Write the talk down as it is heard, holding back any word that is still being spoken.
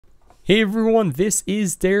Hey everyone, this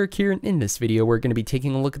is Derek here, and in this video we're going to be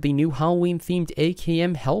taking a look at the new Halloween themed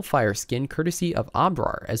AKM Hellfire skin courtesy of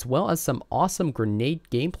Abrar, as well as some awesome grenade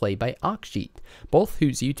gameplay by Aksheet, both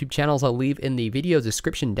whose YouTube channels I'll leave in the video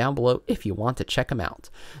description down below if you want to check them out.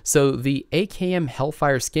 So the AKM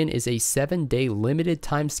Hellfire skin is a 7-day limited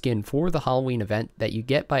time skin for the Halloween event that you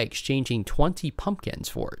get by exchanging 20 pumpkins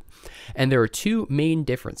for it. And there are two main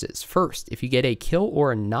differences. First, if you get a kill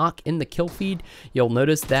or a knock in the kill feed, you'll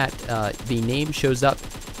notice that the name shows up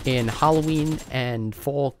in Halloween and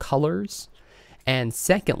fall colors. And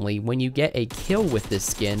secondly, when you get a kill with this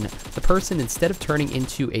skin, the person, instead of turning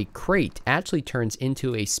into a crate, actually turns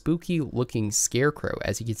into a spooky looking scarecrow,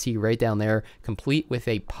 as you can see right down there, complete with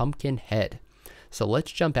a pumpkin head. So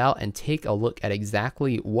let's jump out and take a look at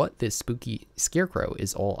exactly what this spooky scarecrow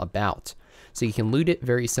is all about. So you can loot it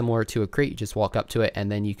very similar to a crate. You just walk up to it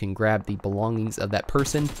and then you can grab the belongings of that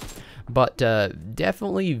person. But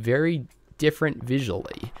definitely very different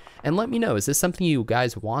visually. And let me know, is this something you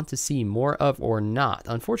guys want to see more of or not?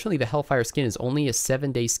 Unfortunately, the Hellfire skin is only a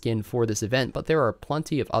 7-day skin for this event, but there are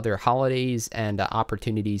plenty of other holidays and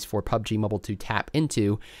opportunities for PUBG Mobile to tap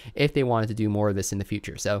into if they wanted to do more of this in the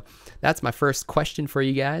future. So that's my first question for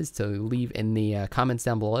you guys to leave in the comments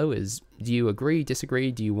down below is, do you agree,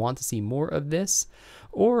 disagree? Do you want to see more of this?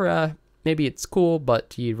 Or maybe it's cool,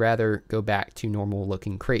 but you'd rather go back to normal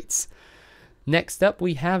looking crates. Next up,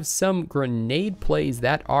 we have some grenade plays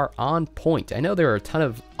that are on point. I know there are a ton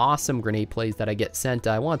of awesome grenade plays that I get sent.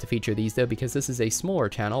 I want to feature these though because this is a smaller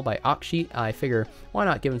channel by Aksheet. I figure why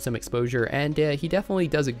not give him some exposure, and he definitely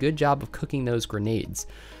does a good job of cooking those grenades.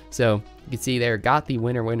 So you can see there, got the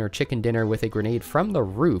winner chicken dinner with a grenade from the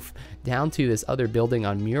roof down to this other building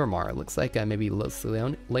on Miramar. It looks like maybe Los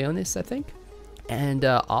Leones, I think. And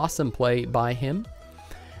awesome play by him.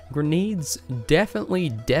 Grenades definitely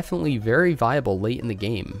very viable late in the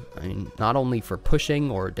game. I mean, not only for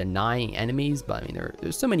pushing or denying enemies, but I mean,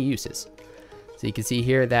 there's so many uses. So you can see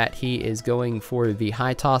here that he is going for the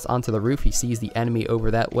high toss onto the roof. He sees the enemy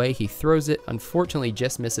over that way. He throws it, unfortunately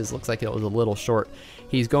just misses. Looks like it was a little short.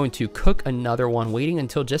 He's going to cook another one, waiting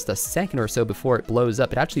until just a second or so before it blows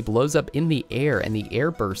up. It actually blows up in the air, and the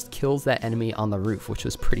air burst kills that enemy on the roof, which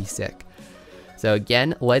was pretty sick. So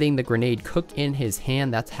again, letting the grenade cook in his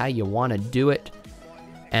hand, that's how you want to do it.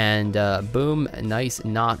 And boom, a nice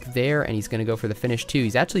knock there, and he's going to go for the finish too.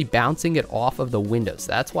 He's actually bouncing it off of the window,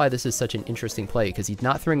 so that's why this is such an interesting play, because he's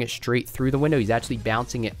not throwing it straight through the window, he's actually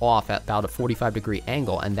bouncing it off at about a 45-degree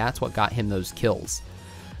angle, and that's what got him those kills.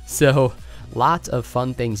 So lots of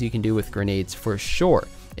fun things you can do with grenades for sure.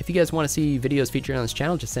 If you guys want to see videos featured on this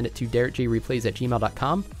channel, just send it to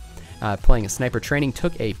DerekGReplays@gmail.com. Playing a sniper training,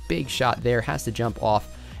 took a big shot there, has to jump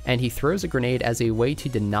off, and he throws a grenade as a way to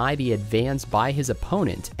deny the advance by his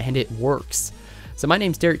opponent, and it works. So my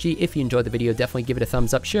name's DerekG. If you enjoyed the video, definitely give it a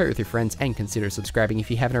thumbs up, share it with your friends, and consider subscribing if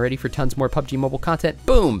you haven't already for tons more PUBG Mobile content.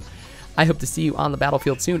 Boom! I hope to see you on the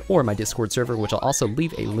battlefield soon, or my Discord server, which I'll also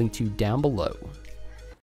leave a link to down below.